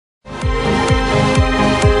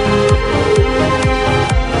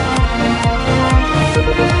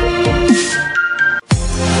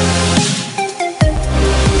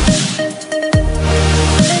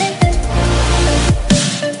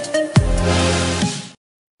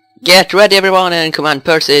Get ready everyone, and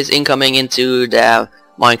CommanderPerceiz incoming into the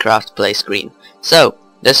Minecraft play screen. So,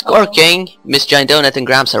 TheScorcherKing, Mrgiantdonut and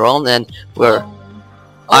Grams are on, and we're...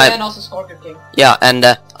 and also TheScorcherKing. Yeah, and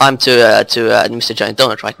I'm to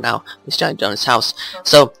Mrgiantdonut right now, Mrgiantdonut's house.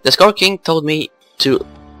 So, TheScorcherKing told me to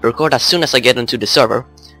record as soon as I get into the server.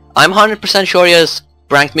 I'm 100% sure he has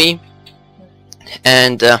pranked me,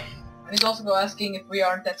 and he's also asking if we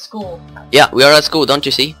aren't at school. Yeah, we are at school, don't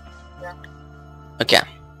you see? Yeah. Okay.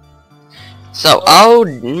 So,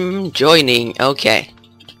 joining, okay.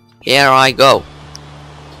 Here I go.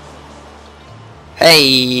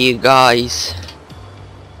 Hey, guys.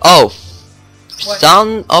 Oh, what?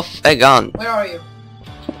 Son of a gun. Where are you?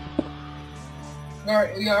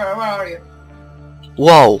 Where are you?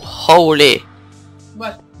 Whoa, holy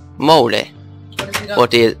What? moly. What has he done?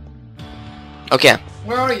 What is... Okay.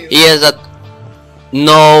 Where are you? He is at...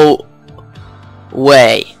 No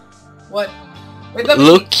way. What? Wait, let me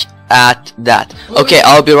Look see. at that. Okay,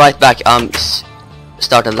 I'll be right back.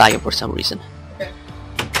 Started lagging for some reason. Okay.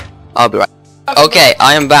 I'll be right. Okay,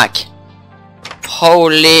 I am back.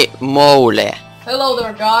 Holy moly. Hello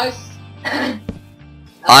there, guys.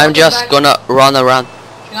 I'm just gonna run around.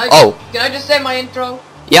 Can I just say my intro?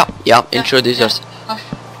 Yeah, introduce yourself.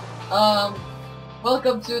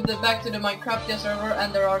 Welcome to back to the Minecraftia server,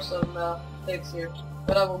 and there are some pigs here,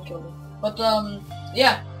 but I won't kill them. But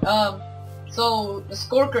so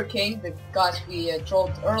TheScorcherKing, the guys we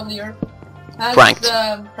trolled earlier, has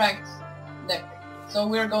pranked Nick. So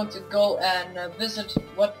we're going to go and visit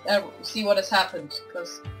see what has happened,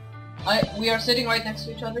 because we are sitting right next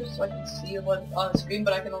to each other, so I can see what on the screen,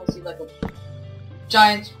 but I can only see like a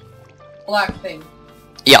giant black thing.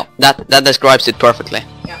 Yeah, that describes it perfectly.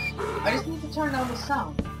 Yeah, I just need to turn down the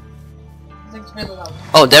sound. It's really loud.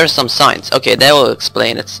 Oh, there's some signs. Okay, they will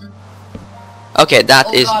explain it. Okay,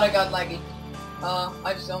 that is... Oh god, I got laggy.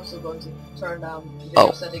 I just also going to turn down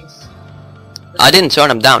video settings. I didn't turn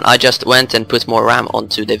them down. I just went and put more RAM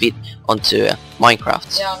onto the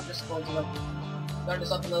Minecraft. Yeah, I'm just going to turn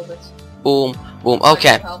this up a little bit. Boom, boom.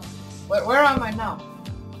 Okay. Where am I now?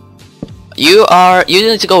 You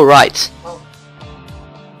need to go right. Oh.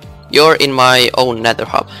 You're in my own nether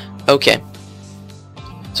hub. Okay.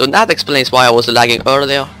 So that explains why I was lagging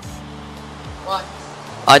earlier. Why?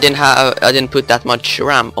 I didn't put that much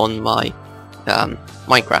RAM on my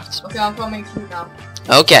Minecraft. Okay, I'm coming through now.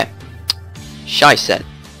 Okay. Shy said.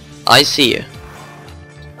 I see you.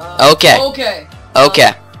 Okay.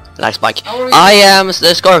 Okay. Nice spike. I am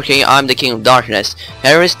TheScorcherKing. I'm the King of Darkness.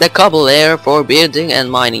 Here is the cobble layer for building and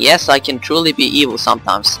mining. Yes, I can truly be evil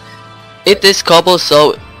sometimes. It is cobble,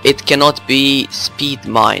 so it cannot be speed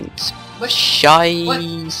mined. Shy.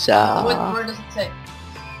 Where does it say?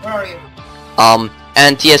 Where are you?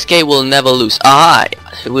 And TSK will never lose. Ah,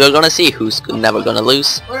 we're gonna see who's never gonna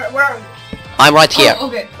lose. Where are you? I'm right here. Oh,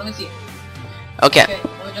 okay, let me see. Okay. Okay,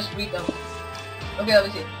 let me just read them. Okay, let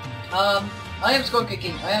me see. I am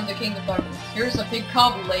TheScorcherKing. I am the King of Darkness. Here's a big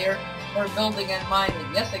cobble layer for building and mining.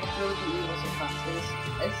 Yes, I can really be evil sometimes.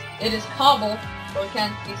 It is cobble, so it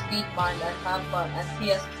can't be speed mined. I have fun, and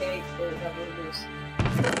TSK will never lose.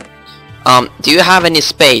 Do you have any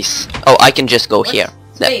space? Oh, I can just go here.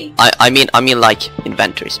 Space? I mean like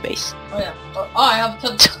inventory space. Oh yeah. Oh, I have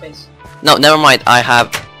tons of space. No, never mind. I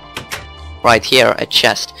have right here a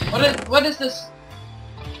chest. What is this?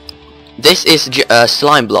 This is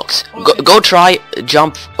slime blocks. Okay. Go try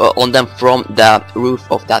jump on them from the roof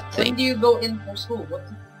of that thing. When do you go in for school?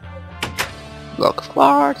 Block of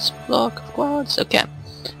quartz, block of quartz. Okay.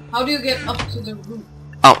 How do you get up to the roof?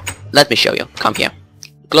 Oh, let me show you. Come here.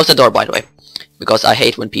 Close the door, by the way, because I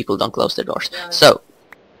hate when people don't close the doors. Yeah, so,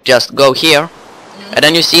 just go here, and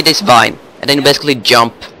then you see this vine, and then you basically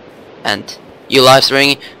jump, and you live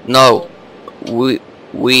streaming. No, we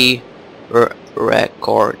were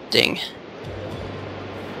recording.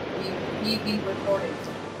 We recording.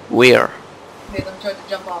 We're. Okay, I'm trying to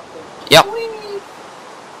jump off there. Yep.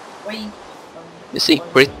 Wait. You see?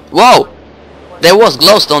 Whoa! There was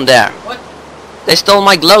glowstone there. What? They stole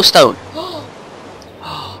my glowstone.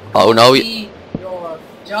 Oh no! See your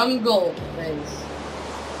jungle face.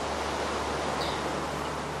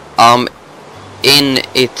 In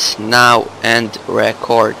it now and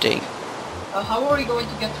recording. How are we going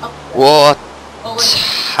to get up there? What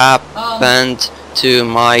happened to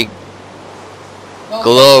my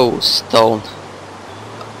glowstone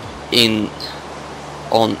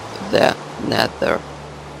on the nether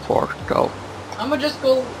portal? I'ma just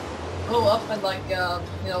go up and like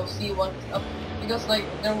see what's up, because like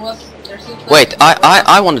there seems like wait,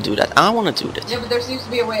 I want to do that. I want to do that. Yeah, but there seems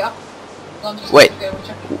to be a way up. So I'm just wait. going to go and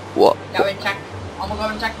check. What? Go and check. I'm gonna go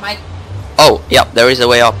and check, mate. Oh, yeah, there is a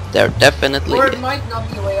way up. There definitely Or is. it might not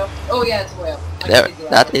be a way up. Oh yeah, it's a way up. There,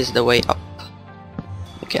 that is the way up.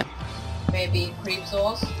 Okay. Maybe creep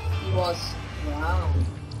sauce. He was round.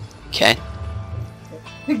 Okay.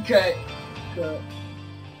 Okay. Good.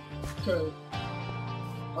 Good.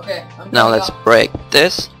 Okay, I'm going Now let's up. break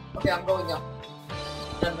this. Okay, I'm going up.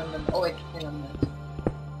 No. Oh wait, hang on a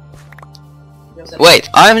minute. Wait,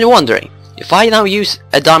 I'm wondering if I now use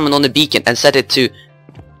a diamond on the beacon and set it to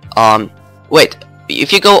wait,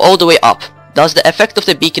 if you go all the way up, does the effect of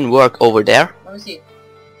the beacon work over there? Let me see.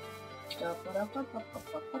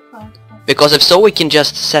 Because if so, we can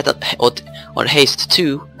just set it on haste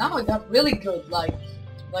 2. Now I got really good, like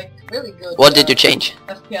really good. What did you change?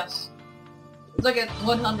 FPS. It's like at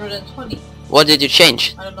 120. What did you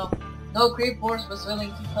change? I don't know. No, Creep Force was willing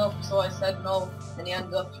to help, so I said no, and he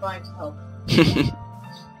ended up trying to help.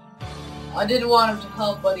 I didn't want him to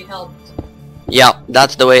help, but he helped. Yeah,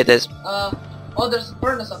 that's the way it is. Oh, there's a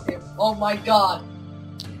furnace up here. Oh my god.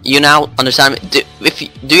 You now understand me?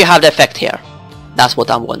 Do you have the effect here? That's what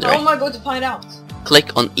I'm wondering. How am I going to find out?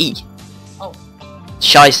 Click on E. Oh.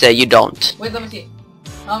 Scheisse, you don't. Wait, let me see.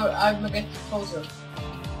 I'm gonna get closer.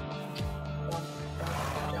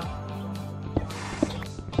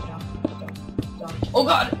 Oh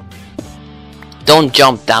god! Don't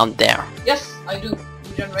jump down there. Yes, I do.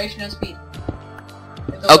 Regeneration and speed.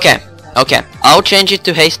 Okay, okay. I'll change it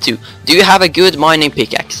to haste 2. Do you have a good mining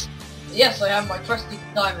pickaxe? Yes, I have my trusty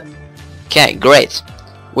diamond. Okay, great.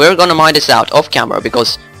 We're gonna mine this out off camera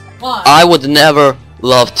because Why? I would never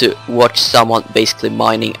love to watch someone basically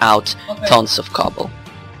mining out tons of cobble.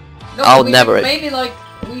 No, I would never. Maybe like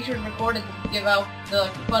we should record it and give out the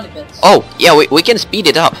funny bits. Oh, yeah, we can speed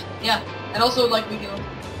it up. Yeah, and also like we can.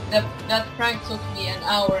 That prank took me an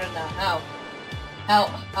hour and a half. How?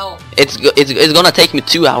 It's gonna take me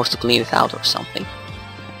 2 hours to clean it out or something.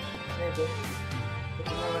 Maybe. But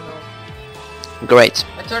you never know. Great.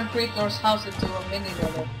 I turned Creeper's house into a mini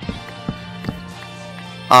level.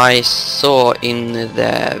 I saw in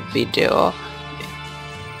the video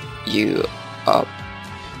you uploaded.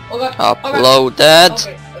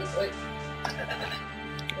 Okay, wait.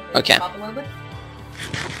 Okay. Up a little bit.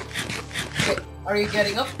 Okay, are you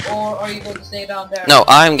getting up or are you going to stay down there? No,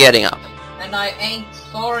 I'm getting up. And I ain't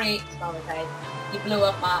sorry. It's not okay. He blew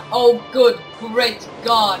up my. Oh, good, great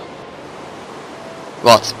God.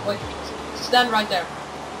 What? Wait, stand right there.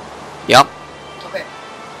 Yep. Okay.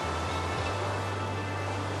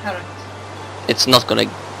 Carrot. It's not gonna.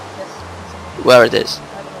 Yes. Where it is? I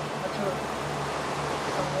don't know. Not sure.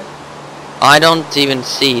 I don't even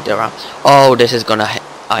see it around. Oh, this is gonna.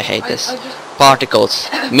 I hate this. I just. Particles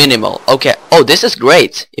minimal. Okay. Oh, this is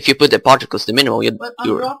great. If you put the particles to minimal, But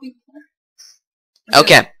I'm dropping.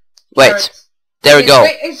 Okay. Wait. Carrots. There we go.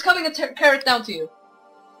 Wait, it's coming a carrot down to you.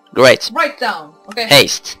 Great. Right down. Okay.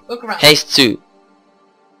 Haste. Look around. Haste 2.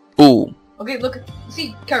 Boom. Okay, look.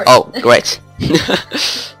 See, carrot. Oh, great.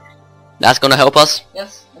 That's gonna help us.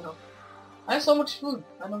 Yes, I know. I have so much food.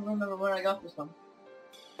 I don't remember where I got this from.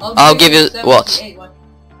 I'll give you what? 78.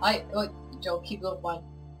 Wait, Joe, keep going. Fine.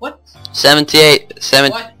 What? 78.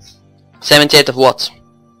 What? 78 of what?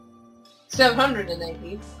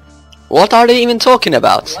 780. What are they even talking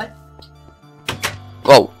about? What?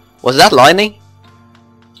 Whoa, was that lightning?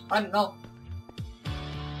 I don't know.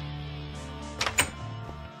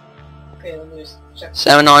 Okay, let me just check.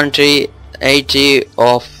 780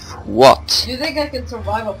 of what? Do you think I can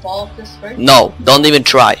survive a fall of this spring? No, don't even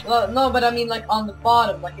try. Well, no, but I mean like on the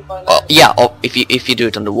bottom, like if I land. Oh, yeah, oh, if you do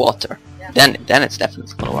it on the water, Yeah. then it's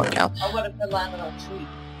definitely gonna work out. How about if I land on a tree?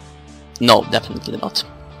 No, definitely not.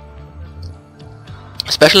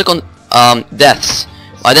 Especially on deaths.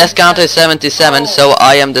 My death count is 77, so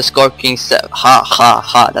I am the TheScorcherKing. Ha ha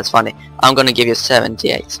ha. That's funny. I'm gonna give you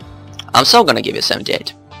 78. I'm so gonna give you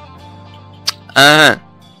 78.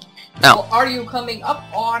 Now. So are you coming up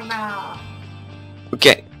or not?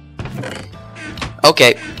 Okay.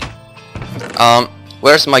 Okay.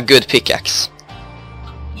 Where's my good pickaxe?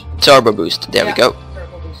 Turbo boost. There we go.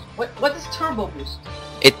 Turbo boost. What is turbo boost?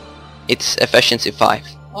 It's efficiency 5.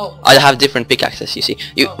 Oh. I have different pickaxes. You see.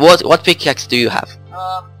 What pickaxe do you have?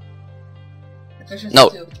 Efficiency No.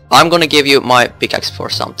 2. I'm gonna give you my pickaxe for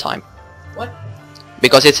some time. What?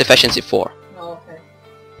 Because it's efficiency 4. Oh, okay.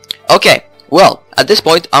 Okay. Well, at this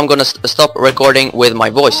point, I'm gonna stop recording with my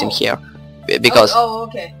voice in here, because. Oh,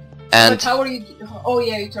 okay. And but how are you? Oh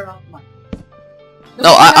yeah, you turn off the mic.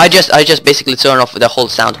 no, I just basically turn off the whole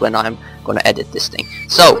sound when I'm gonna edit this thing.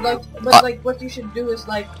 So. But like, what you should do is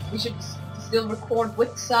like, we should still record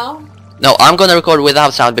with sound. No, I'm gonna record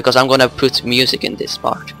without sound because I'm gonna put music in this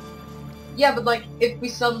part. Yeah, but like, if we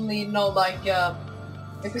suddenly, you know, like,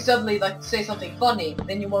 if we suddenly like say something funny,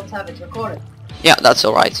 then you won't have it recorded. Yeah, that's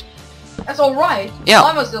alright. That's alright? Yeah.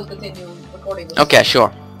 I must still continue recording this. Okay,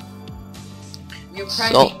 sure. You're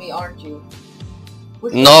pranking me, aren't you?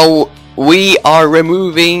 No, we are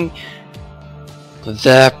removing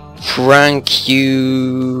the prank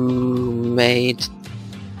you made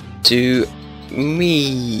to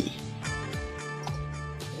me.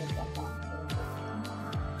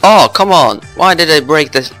 Oh, come on. Why did I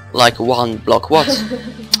break this like one block? What?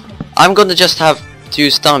 I'm gonna just have to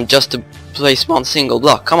use time just to place one single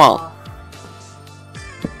block. Come on.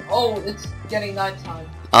 Oh, it's getting nighttime.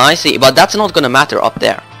 I see, but that's not gonna matter up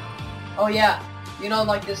there. Oh yeah. You know,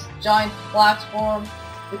 like this giant platform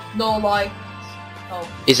with no lights. Oh.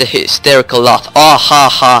 It's a hysterical lot. Oh, ha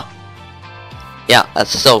ha. Yeah,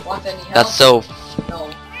 that's so. Want any help? That's so. No.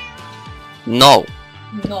 No.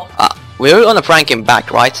 No. We're gonna prank him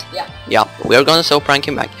back, right? Yeah. Yeah, we're gonna so prank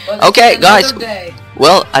him back. But okay, guys. Day.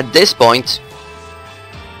 Well, at this point.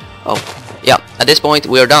 Oh, yeah. At this point,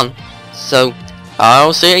 we're done. So,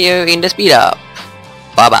 I'll see you in the speed up.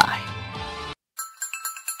 Bye bye.